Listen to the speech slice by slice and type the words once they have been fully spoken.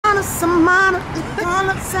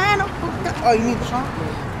Oh, you need the song?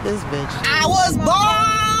 This bitch. I was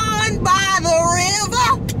born by the river.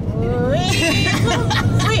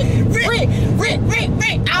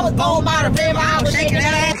 I was born by the river. I was shaking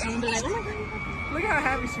that ass. Look how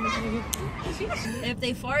happy she is. If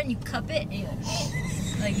they fart and you cup it,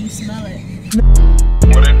 and like you smell it.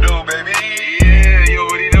 What it do, baby? Yeah, you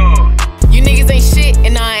already know. You niggas ain't shit,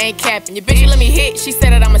 and I ain't capping. Your bitch you let me hit, she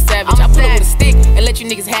said that I'm a savage. I pull up with a stick and let you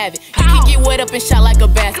niggas have it. You can get wet up and shot like a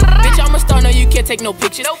basket. Bitch, I'm a star, no, you can't take no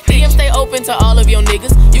pictures. DM stay open to all of your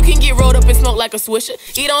niggas. You can get rolled up and smoke like a swisher.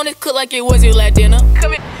 Eat on it, cook like it was your last dinner.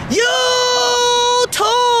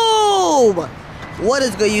 YouTube! What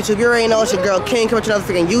is good, YouTube? You already know it's your girl King coming to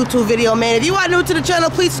another freaking YouTube video, man. If you are new to the channel,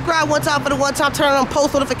 please subscribe one time for the one time. Turn on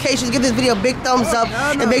post notifications. Give this video a big thumbs up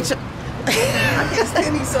and make sure. I can't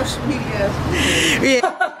stand these social media. Yeah.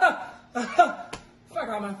 Fuck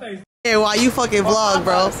out my face. Yeah, while you fucking vlog,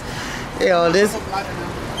 bro. Yo, this.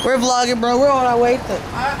 We're vlogging, bro. We're on our way to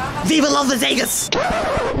Viva Las Vegas.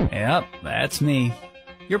 Yep, that's me.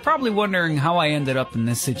 You're probably wondering how I ended up in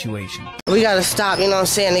this situation. We gotta stop, you know what I'm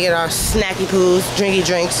saying, to get our snacky poos, drinky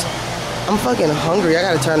drinks. I'm fucking hungry. I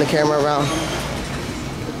gotta turn the camera around.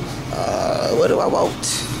 What do I want?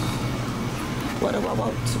 What do I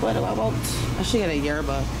want? What do I want? I should get a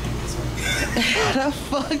yerba. How the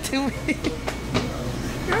fuck do we?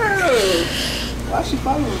 Girl, why she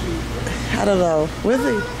following me? I don't know. Where's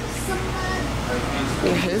he?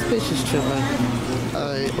 Yeah, this bitch is tripping.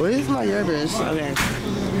 Where's my yerbas? Okay.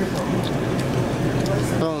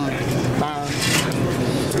 Boom. Bye.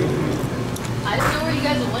 I didn't know where you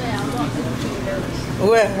guys went at.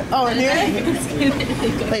 Where? Oh, in here?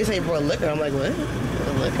 They say for liquor. I'm like, what?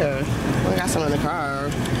 For liquor? I got some in the car.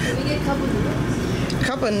 We get a couple noodles. A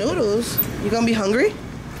couple of noodles? You gonna be hungry?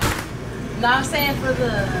 No, I'm saying for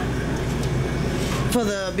the... For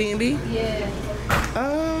the B&B? Yeah.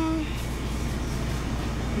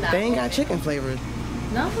 They ain't got chicken flavored.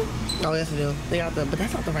 No? Oh, yes they do. They got the, but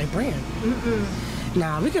that's not the right brand.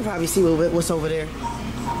 Nah, we could probably see what's over there.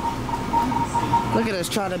 Look at us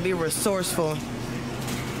trying to be resourceful.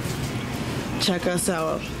 Check us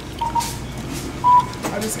out.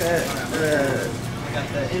 I just got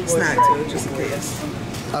snack too, just in case.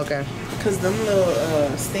 Okay. Cause them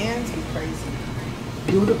little stands be crazy.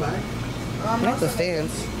 You would buy? Not the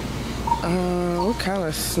stands. What kind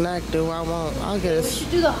of snack do I want? I'll get We us.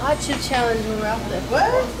 should do the hot chip challenge when we're out there.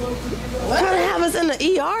 What? Trying to have us in the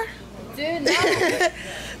ER? Dude, no.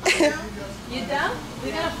 You down?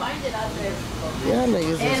 We gotta find it out there. Y'all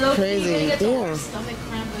niggas Hey, is look, crazy. you're gonna get the Damn. worst stomach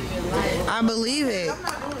cramp of your life. I believe it.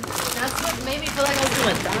 That's what made me feel like I was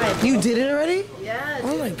gonna die. You did it already? Yeah.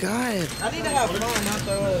 Oh my god. I need to have fun, not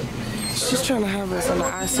throw up. She's trying to have us in the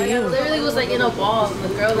Like, I ICU. literally was like in a ball. The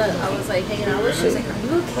girl that I was like hanging out with, she was like, "Are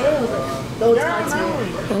you okay?" I was like, "Don't talk to me."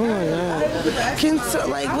 Oh my god.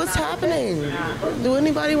 Like, what's happening? Do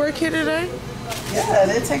anybody work here today? Yeah,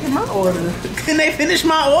 they're taking my order. Can they finish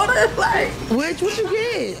my order? Like, What you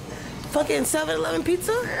get? Fucking 7-Eleven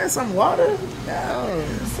pizza? yeah, some water. Oh,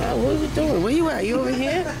 so what are you doing? Where you at? You over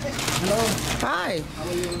here? No. Hi.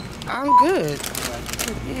 I'm good.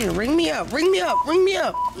 Yeah, ring me up. Ring me up. Ring me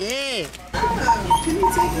up. Yeah. Can you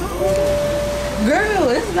take my order? Girl,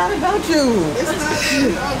 it's not about you. It's not.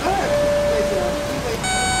 Oh, go ahead.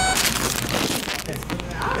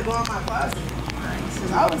 I had to go in my closet.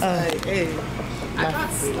 Cause I was like, hey. I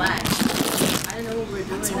got slack. I didn't know what we were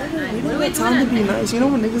doing that night. We What don't are we got time to be doing that nice. You know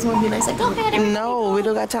when niggas want to be nice? Like, go ahead. No, we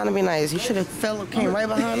don't got time to be nice. You should have came right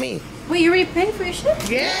behind me. night? Wait, you already paid for your shit?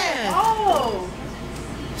 Yeah. Oh.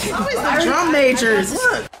 Always the drum majors.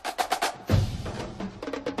 Look.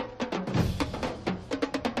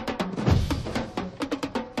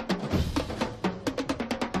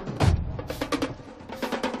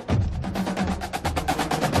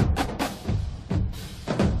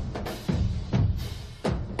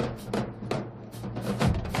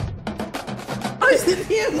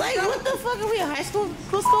 Like, what the fuck? Are we in high school?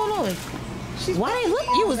 What's going on? Why they look?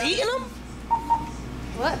 You was eating them?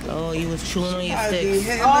 What? Oh, you was chewing on your sticks.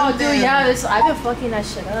 Oh, dude, yeah, I've been fucking that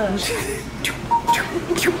shit up.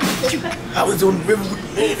 I was on the river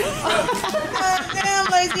with damn,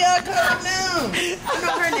 lazy, I calm down. I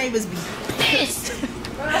know her neighbors be pissed.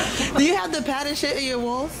 Do you have the pattern shit in your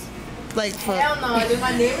walls? Like for Hell no, dude,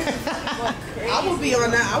 my neighbors are crazy. I will be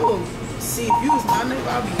on that. I will see if you was my neighbor,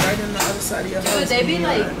 I'll be right on the other side of your house. Dude, they be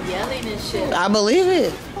like yelling and shit. I believe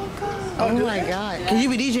it. Oh my god. Can you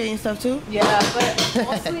be DJing stuff too? Yeah, but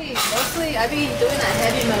mostly I be doing that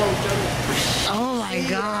heavy metal drum. Oh my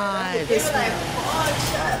god. It's like, oh,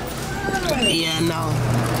 shut up. Yeah, no.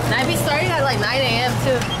 And I be starting at like 9 a.m.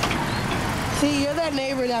 too. See, you're that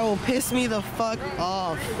neighbor that will piss me the fuck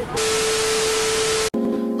off.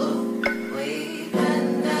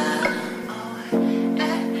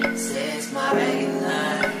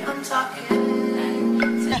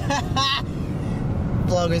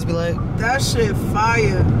 Vloggers be like, that shit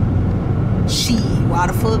fire. She, why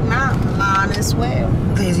the fuck not? Mine as well.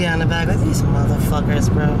 Crazy on the back. Look at these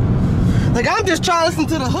motherfuckers, bro. Like, I'm just trying to listen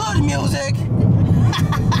to the hood music.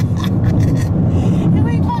 And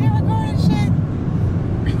we fucking recording shit.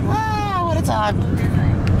 Wow, what a time.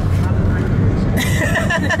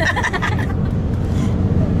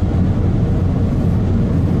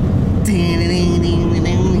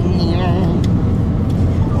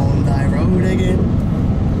 On thy road again.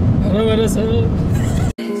 What is it?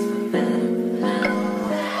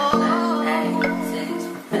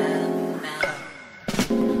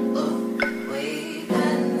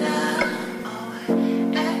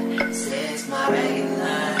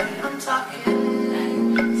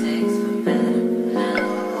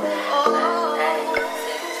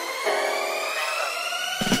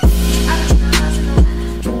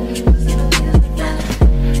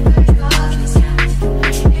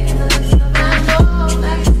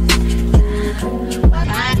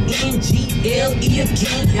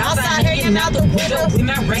 Outside hanging out the window with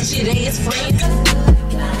my wretched ass friends.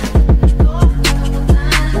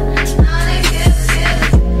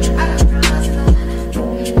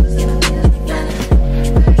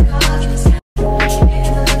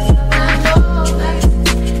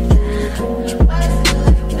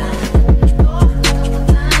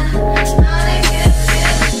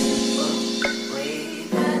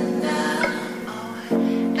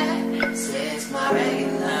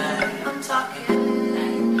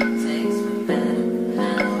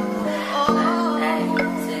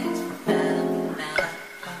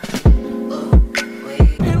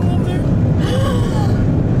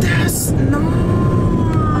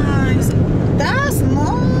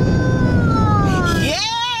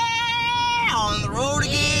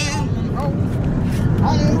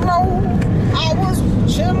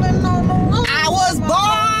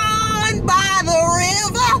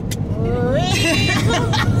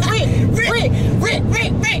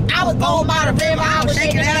 I was born by the river, I was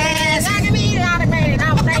shaking that ass. I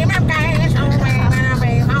was taking my cash home.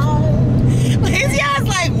 His y'all's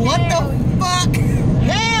like, what the fuck?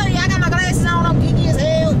 Hell yeah, I got my glasses on, I'm geeky as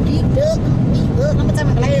hell, geeked up, I'm gonna take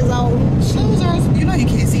my glasses off. You know you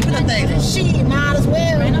can't see for the thing. Shit, might as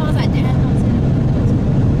well. Right now I was like, damn,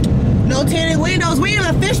 No tinted windows, we in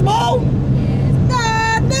a fishbowl?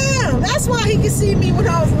 God damn, that's why he could see me when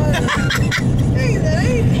I was like,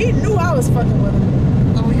 he knew I was fucking with him.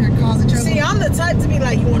 Over here causing trouble. See, I'm the type to be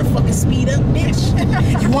like, you wanna fucking speed up, bitch?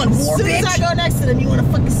 You want war, As soon as I go next to them, you wanna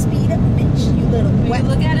fucking speed up, bitch? You little when you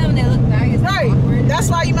look at them, they look back. It's like right. awkward. That's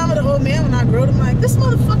why you remember the old man when I growed him like, this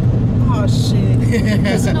motherfucker. Oh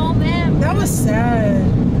shit. No, man. That was sad.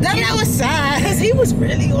 That was sad. Cause he was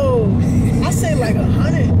really old. I say like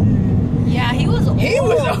 100. Yeah, he was old. He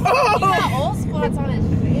was old. He got old spots on his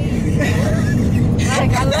face.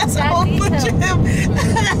 Like, I That's a whole bunch of him.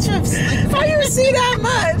 That's from How you see that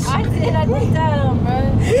much? I did that, bro.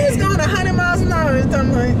 He was going 100 miles an hour. And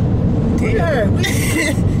I'm like, damn.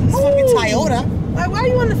 It's fucking Toyota. Like, why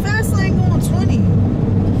you on the fast lane going 20?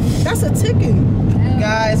 That's a ticket.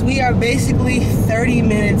 Guys, we are basically 30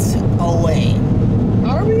 minutes away.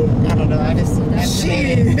 Are we? I don't know. I just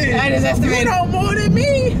estimated. Shit. I just You estimated. know more than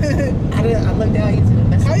me. I looked down using the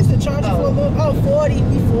message. I used to charge it for a little. Oh, 40.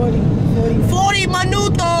 We 40. 40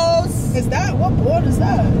 minutos Is that, what border is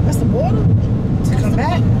that? That's the border? to come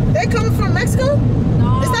back. They coming from Mexico?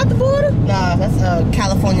 No. Is that the border? Nah, that's a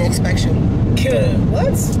California inspection.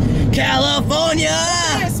 What? California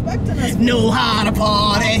They expecting us. know how to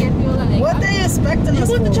party. What they expecting us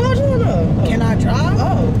You for? put the charger on though. Can I drive?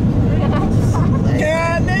 Oh.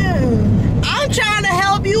 God damn. I'm trying to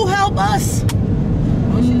help you help us.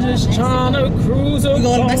 I'm just trying to cruise. We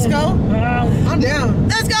going to Mexico? I'm down.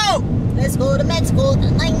 Let's go. Let's go to Mexico.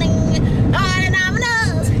 Ding, ding.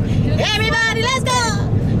 Everybody, let's go.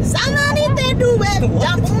 Somebody te do it.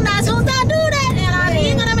 Jump on that, so that do that. And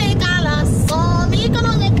I'm gonna make a la song. Me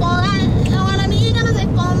gonna say cora. Me gonna say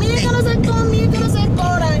cora. Me gonna say cora. Me gonna say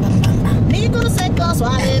cora. Me gonna say cora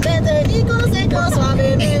suavemente. Me gonna say cora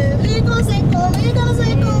suavemente. Me gonna say cora. Me gonna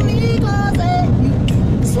say cora. Me gonna say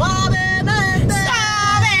suavemente.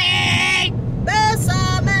 Suave.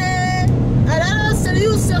 Bésame. Ahora se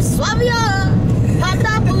dice suave.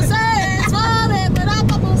 Hasta puse suave, pero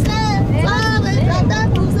hasta puse suave, hasta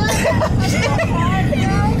puse.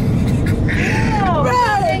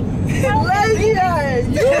 Lazy eye,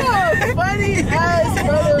 you are funny ass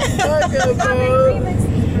motherfucker,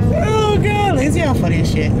 bro. Oh god,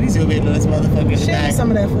 Please zoom in on this motherfucker. Share some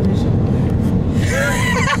of that footage.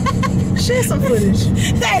 Share some footage.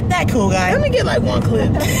 That cool guy. Let me get like one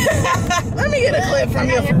clip. Let me get a clip from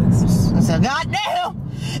your. It's a goddamn.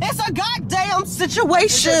 It's a goddamn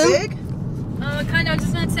situation. Is it big? Kind of. I'm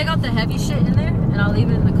just gonna take out the heavy shit in there, and I'll leave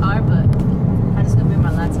it in the car. But I'm just gonna bring my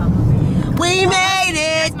laptop over here. We made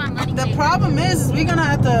it. My money The cake. problem is we're gonna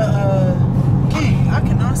have to. I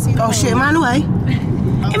cannot see. Oh shit, am I in the way?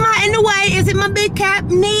 Am I in the way? Is it my big cap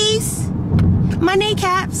knees? My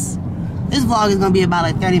kneecaps. This vlog is gonna be about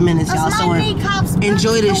like 30 minutes, y'all. So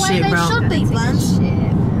enjoy this shit, bro.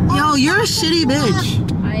 Yo, you're a shitty bitch.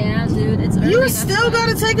 I am, dude. It's early. You still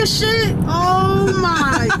gotta take a shit? Oh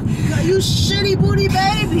my God, you shitty booty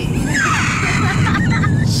baby.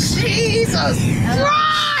 Jesus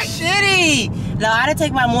Christ. Shitty. No, I didn't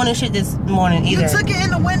take my morning shit this morning either. You took it in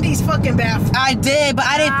the Wendy's fucking bathroom. I did, but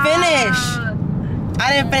I didn't finish.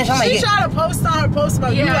 I didn't finish. I'm She like, tried to post on her post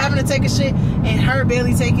about you having to take a shit and her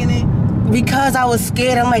barely taking it. because I was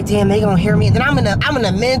scared. I'm like, damn, they gonna hear me. And then I'm in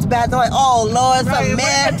a men's bathroom. I'm like, oh Lord, it's a man.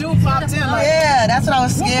 That dude popped in. Like, yeah, that's what I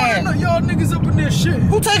was scared. Y'all niggas up in this shit.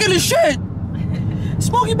 Who taking the shit?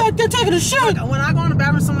 Smokey back there taking the shit. When I go in the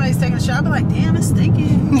bathroom, somebody's taking a shit. I be like, damn, it's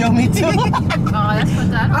stinking. You know me too. Oh, that's what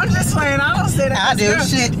that. I'm just playing. I don't say that. I do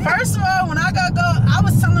shit. First of all, when I got go, I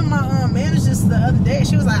was telling my manager the other day.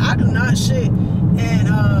 She was like, I do not shit in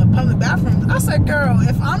public bathrooms. I said, girl,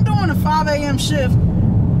 if I'm doing a 5 a.m. shift,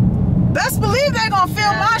 best believe they're gonna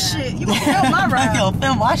film my shit. You gonna film my ride. Yo,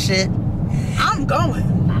 film my shit. I'm going.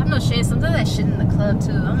 I have no shit. Sometimes I shit in the club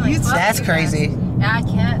too. I'm like, fuck That's you crazy. guys. Yeah, I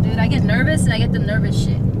can't, dude. I get nervous and I get the nervous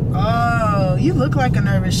shit. Oh, you look like a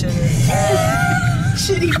nervous shitter.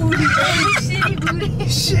 Shitty booty. Shitty booty.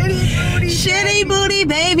 Shitty booty. Shitty booty,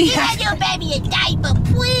 baby. Get your baby a diaper,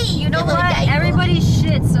 please. You know what? Everybody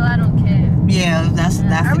shit, so I don't care. Yeah, that's the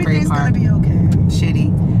great Everything's part. gonna be okay.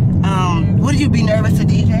 Shitty. Would you be nervous to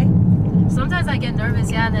DJ? Sometimes I get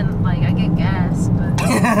nervous, yeah, and then like I get gas, but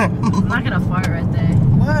I'm not gonna fart right there.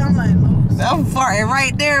 What? I'm like, loose. I'm farting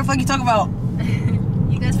right there. What the fuck you talking about?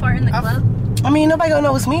 You guys fart in the club? I mean, nobody gonna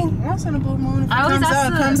know it's me. Once in a blue moon, if it I always comes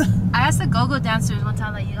out, it comes out. I asked the go-go dancers one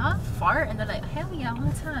time, like, y'all fart? And they're like, hell yeah, all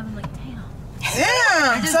the time. I'm like, damn.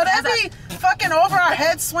 Damn. So they be fucking over our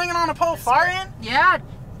heads swinging on a pole farting? Yeah,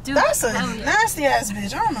 dude. That's a hell yeah. nasty ass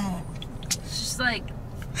bitch. I don't know. It's just like,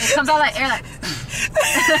 it comes out like air, like.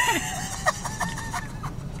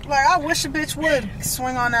 Like, I wish a bitch would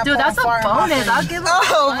swing on that Dude, pole that's a fart in my bonus. face. I'll give her.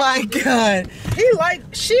 Oh my god.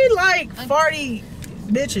 She like farty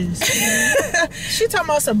bitches. She talking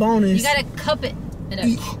about some bonus. You gotta cup it. What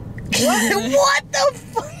the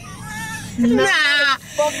fuck?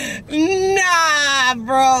 Nah,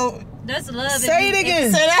 bro. That's love. Say it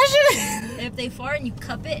again. Say that shit. If they fart and you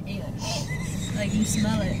cup it, and you like you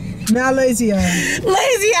smell it. Now lazy eye.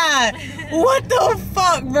 Lazy eye. What the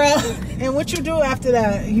fuck, bro? And what you do after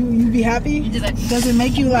that? You be happy? You just like. Does it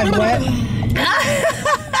make you like wet?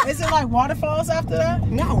 Is it like waterfalls after that?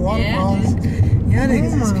 Not waterfalls. Yeah,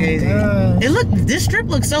 niggas is crazy. God. This strip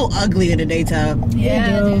looks so ugly in the daytime.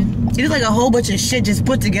 Yeah, dude. It looks like a whole bunch of shit just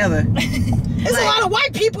put together. There's a lot of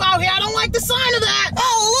white people out here. I don't like the sign of that.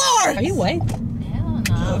 Oh Lord! Are you white? Hell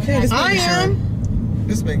no. Okay, I am.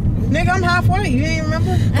 This big. Nigga, I'm half white. You ain't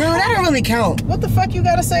remember? Bro, that don't really count. What the fuck you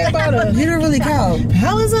gotta say about us? You don't really count.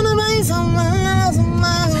 I was in a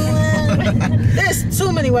There's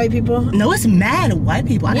too many white people. No, it's mad white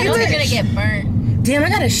people. You know Rich. they're gonna get burnt. Damn, I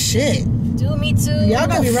got a shit. Dude, me too. Y'all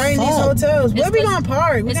gonna be right in these fuck? hotels. Where It's we 'cause- gonna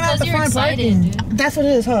park? We're It's gonna have to because you're find excited, parking. dude. That's what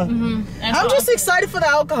it is, huh? That's I'm all. just excited for the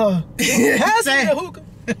alcohol. Pass me the hookah.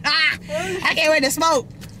 I can't wait to smoke.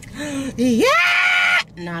 Yeah.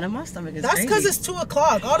 Nah, my stomach is That's crazy. because it's 2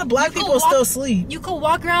 o'clock. All the black You people can walk- still sleep. You could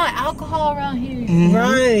walk around with alcohol around here.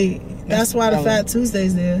 Right. That's why the Fat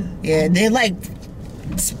Tuesday's there. Yeah, they're like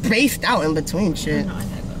spaced out in between shit. No, I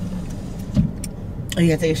gotta go. Oh, you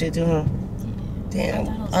gotta take a shit too, huh? Damn.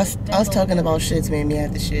 I was talking about shits made me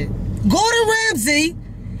have the shit. Gordon Ramsay!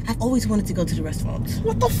 I've always wanted to go to the restaurants.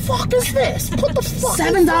 What the fuck is this? Put the fucking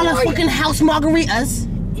 $7 fryer. fucking house margaritas.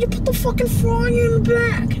 You put the fucking fryer in the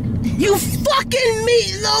back. You fucking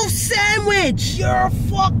meatloaf sandwich. Your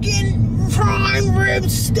fucking prime rib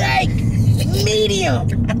steak. Medium.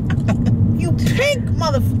 You pink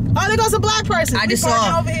motherfucker. Oh, there goes a black person. I just We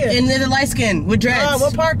parking saw. over here. And they're the light skin with dreads.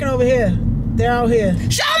 We're parking over here. They're out here.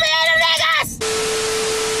 Show me the niggas!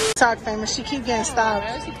 TikTok famous. She keep getting stopped.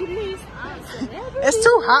 It's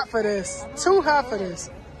too hot for this. Too hot for this.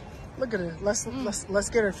 Look at her. Let's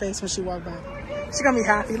get her face when she walk by. She's gonna be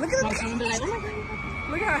happy. Look at her.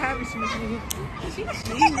 Look at how happy she is.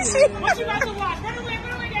 What you about to watch? Run away,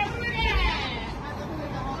 run away, run away.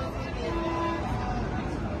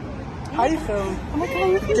 How you feel?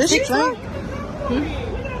 Did she drink?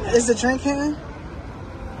 Is the drink hitting?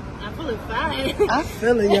 I feel fine. I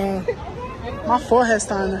feel it, y'all. My forehead's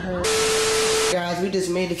starting to hurt. Guys, we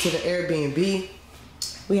just made it to the Airbnb.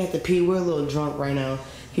 We had to pee. We're a little drunk right now.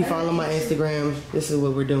 If you follow my Instagram, this is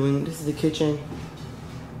what we're doing. This is the kitchen.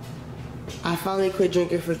 I finally quit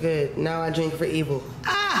drinking for good. Now I drink for evil.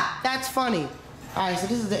 Ah, that's funny. All right, so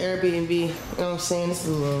this is the Airbnb. You know what I'm saying? This is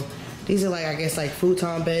a little. These are like, I guess, like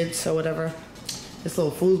futon beds or whatever. This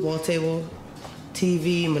little foosball table,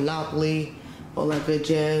 TV, Monopoly, all that good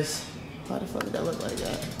jazz. Why the fuck did that look like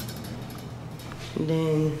that? And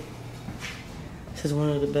then this is one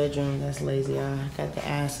of the bedrooms. That's lazy. I got the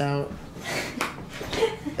ass out.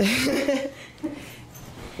 This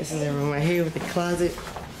is a room right here with the closet.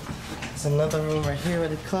 There's another room right here with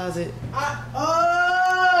the closet.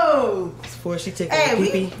 Oh! It's before she takes a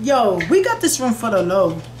pee-pee. Yo, we got this room for the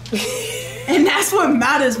low. And that's what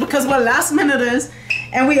matters because we're last minuters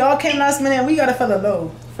and we all came last minute and we got it for the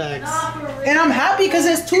low. Facts. And I'm happy because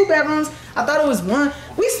there's 2 bedrooms. I thought it was 1.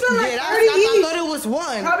 We spent like 30 each. I thought it was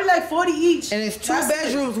 1. Probably like 40 each. And it's 2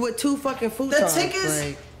 bedrooms with 2 fucking futons. The tickets,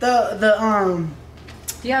 like,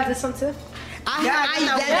 Do you have this one too?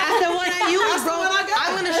 that's the one I use, bro.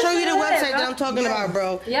 I'm gonna show you the website that I'm talking about,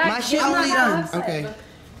 bro. Yeah, my shit only done. Okay.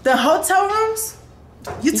 The hotel rooms,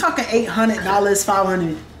 you talking $800,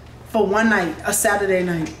 $500 for one night, a Saturday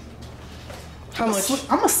night. How much?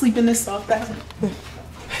 I'm gonna sleep in this soft ass.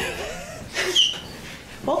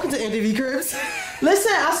 Welcome to KINGTV Cribs.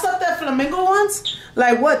 Listen, I slept at Flamingo once.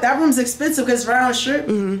 Like what? That room's expensive because it's right on the strip.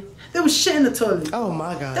 There was shit in the toilet. Oh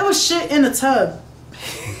my god. There was shit in the tub.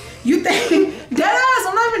 You think, deadass,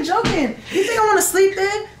 I'm not even joking. You think I want to sleep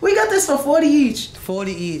there? We got this for 40 each.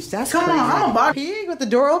 40 each. That's Come crazy. on, I'm a bar. Pig with the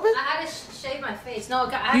door open? I had to shave my face. No,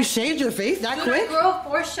 you shaved your face that quick? I grew a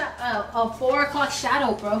 4 o'clock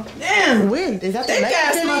shadow, bro. Damn. When? Is that the thick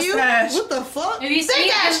ass mustache? What the fuck?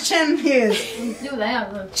 Thick ass chin here. Do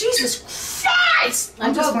that, look. Jesus Christ.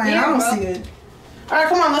 I'm just playing. Beer, I don't bro. see it. All right,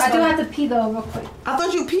 come on, let's go. I do have to pee though, real quick. I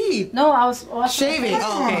thought you peed. No, I was shaving.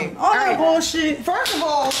 Oh, okay. All that bullshit. First of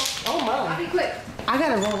all, oh my. I'll be quick. I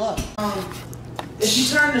gotta roll up. If you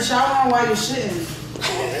turn the shower on while you're shitting, I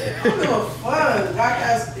don't give a fuck. Dark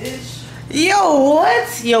ass bitch. Yo,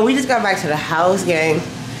 what? Yo, we just got back to the house, gang.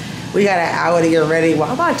 We got an hour to get ready.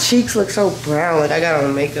 Why my cheeks look so brown? Like I got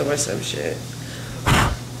on makeup or some shit.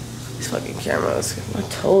 These fucking cameras. My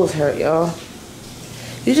toes hurt, y'all.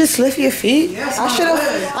 You just lift your feet? Yes, I should have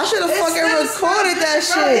fucking recorded that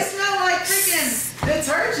shit. It smell like freaking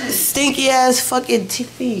detergent. Stinky ass fucking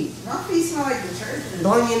feet. My feet smell like detergent.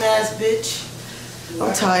 Bunion ass bitch.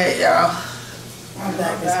 I'm tired, y'all. My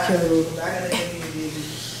back is killing me.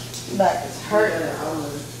 Back is hurting.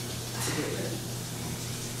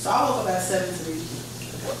 So I woke up at 7 today.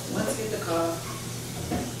 Let's get the car.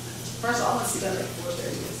 First, all let's get at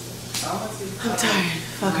 4:30. So I'm tired.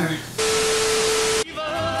 Fuck her.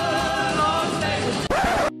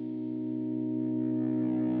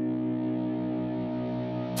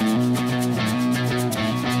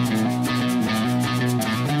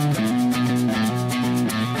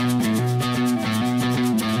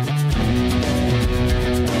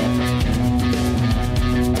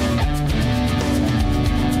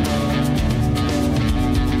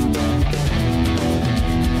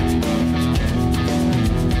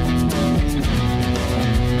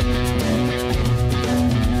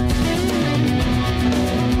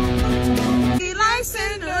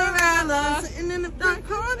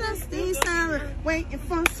 Waiting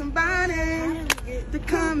for somebody to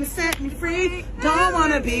come and set me free. Don't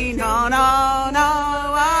wanna be no one else.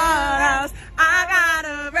 I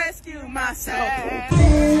gotta rescue myself.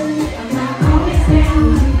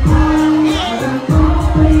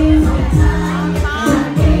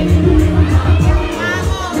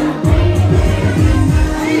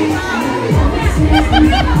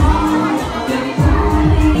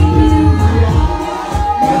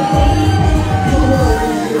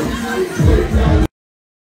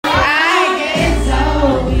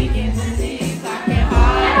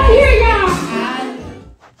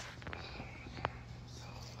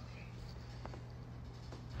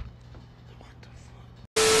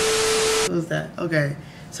 What's that? Okay.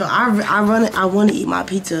 So I want to eat my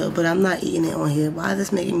pizza, but I'm not eating it on here. Why is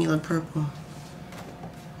this making me look purple?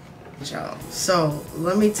 Y'all. So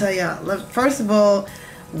let me tell y'all. First of all,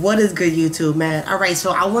 what is good, YouTube, man? All right.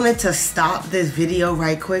 So I wanted to stop this video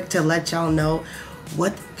right quick to let y'all know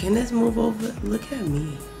what. Can this move over? Look at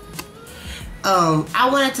me. I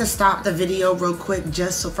wanted to stop the video real quick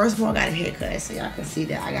just so, first of all, I got a haircut, so y'all can see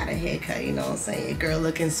that I got a haircut, you know what I'm saying? Girl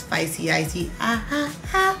looking spicy, icy,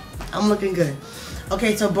 I'm looking good.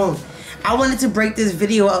 Okay, so boom. I wanted to break this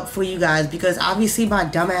video up for you guys because obviously my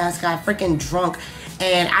dumbass got freaking drunk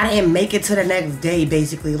and I didn't make it to the next day,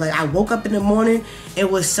 basically. Like, I woke up in the morning and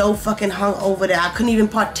was so fucking hungover that I couldn't even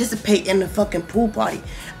participate in the fucking pool party.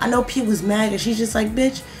 I know P was mad and she's just like,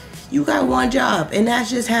 bitch, you got one job and that's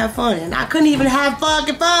just have fun. And I couldn't even have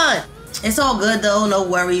fucking fun. It's all good though, no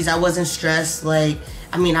worries. I wasn't stressed. Like,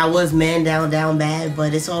 I mean, I was man down bad,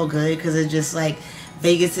 but it's all good because it's just like,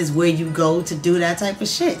 Vegas is where you go to do that type of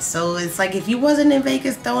shit. So it's like, if you wasn't in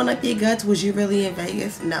Vegas throwing up your guts, was you really in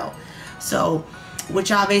Vegas? No. So what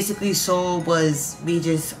y'all basically saw was we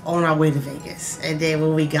just on our way to Vegas. And then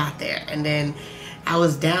when we got there, and then I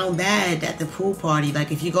was down bad at the pool party.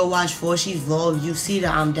 Like, if you go watch Forshi's vlog, you see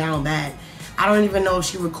that I'm down bad. I don't even know if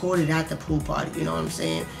she recorded at the pool party, you know what I'm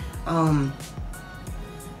saying? I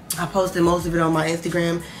posted most of it on my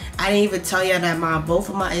Instagram. I didn't even tell y'all that both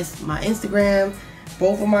of my Instagram,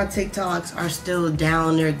 both of my TikToks are still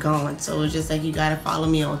down, they're gone. So it's just like, you gotta follow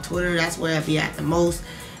me on Twitter, that's where I be at the most.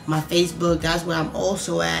 My Facebook, that's where I'm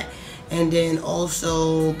also at. And then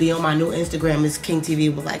also be on my new Instagram is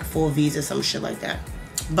KingTvv with like 4 V's or some shit like that.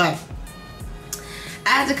 But I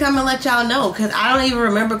had to come and let y'all know because I don't even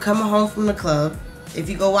remember coming home from the club. If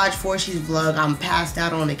you go watch Forshi's vlog, I'm passed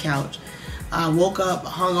out on the couch. I woke up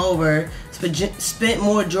hungover, spent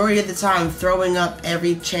majority of the time throwing up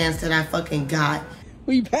every chance that I fucking got.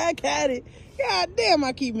 We back at it. God damn,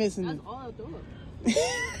 I keep missing it. That's all I threw up.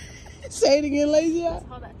 Say it again, lazy eye. That's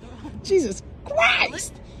all that threw up. Jesus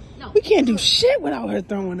Christ. No. We can't do shit without her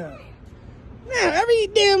throwing up. Now, every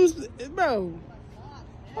damn... Bro.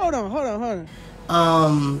 Hold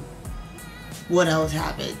on. What else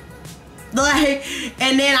happened? Like,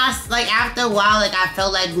 and then after a while, like, I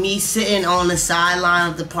felt like me sitting on the sideline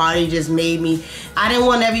of the party just made me, I didn't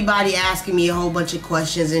want everybody asking me a whole bunch of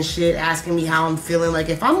questions and shit, asking me how I'm feeling. Like,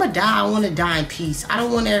 if I'm gonna die, I want to die in peace. I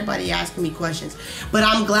don't want everybody asking me questions. But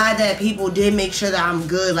I'm glad that people did make sure that I'm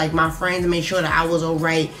good. Like, my friends made sure that I was all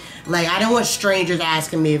right. Like, I didn't want strangers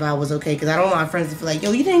asking me if I was okay, because I don't want my friends to feel like,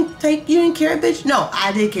 yo, you didn't care, bitch? No,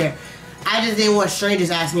 I did care. I just didn't want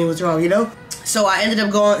strangers asking me what's wrong, you know? So I ended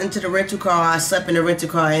up going into the rental car. I slept in the rental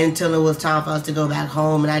car until it was time for us to go back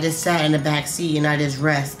home. And I just sat in the back seat and I just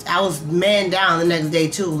rest. I was man down the next day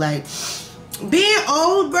too. Like, being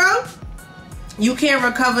old, bro, you can't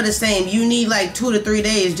recover the same. You need like 2 to 3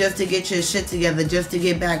 days just to get your shit together, just to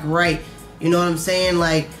get back right. You know what I'm saying?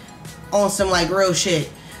 Like, on some like real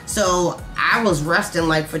shit. So I was resting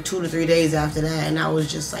like for 2 to 3 days after that. And I was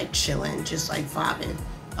just like chilling, just like vibing.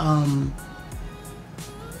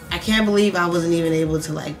 I can't believe I wasn't even able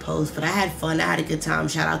to like post, but I had fun. I had a good time.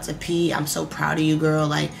 Shout out to P. I'm so proud of you, girl.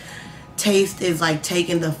 Like, Taste is like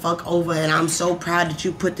taking the fuck over, and I'm so proud that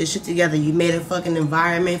you put this shit together. You made a fucking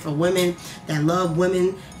environment for women that love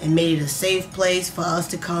women and made it a safe place for us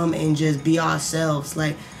to come and just be ourselves.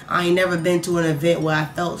 Like, I ain't never been to an event where I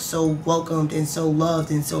felt so welcomed and so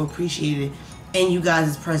loved and so appreciated in you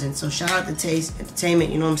guys' presence. So shout out to Taste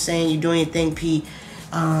Entertainment, you know what I'm saying? You're doing your thing, P.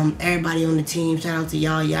 Everybody on the team, shout out to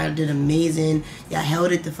y'all. Y'all did amazing. Y'all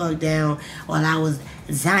held it the fuck down while I was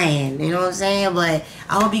Zion, you know what I'm saying? But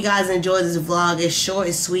I hope you guys enjoyed this vlog. It's short,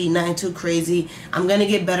 it's sweet, nothing too crazy. I'm gonna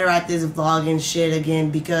get better at this vlogging shit again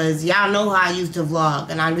because y'all know how I used to vlog,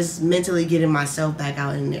 and I'm just mentally getting myself back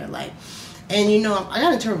out in there. Like, and you know, I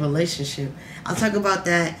got into a relationship. I'll talk about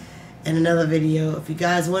that in another video. If you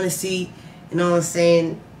guys want to see, you know what I'm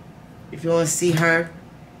saying, if you want to see her,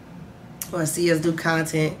 want to see us do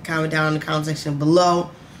content, comment down in the comment section below.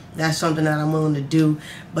 That's something that I'm willing to do.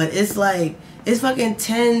 But it's like, it's fucking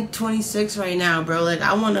 10:26 right now, bro. Like,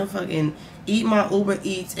 I want to fucking eat my Uber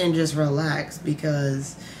Eats and just relax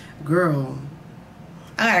because, girl,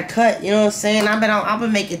 I got to cut, you know what I'm saying? I've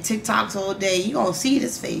been making TikToks all day. You gonna see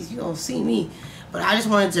this face. You gonna see me. But I just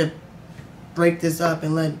wanted to break this up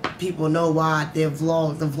and let people know why the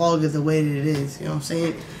vlog is the way that it is. You know what I'm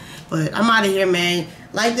saying? But I'm out of here, man.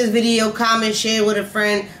 Like this video, comment, share with a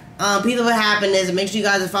friend. Peace of happiness. Make sure you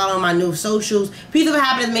guys are following my new socials. Peace of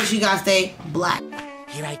happiness. Make sure you guys stay black.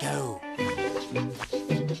 Here I go.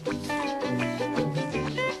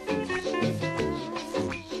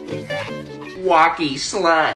 Walkie slut.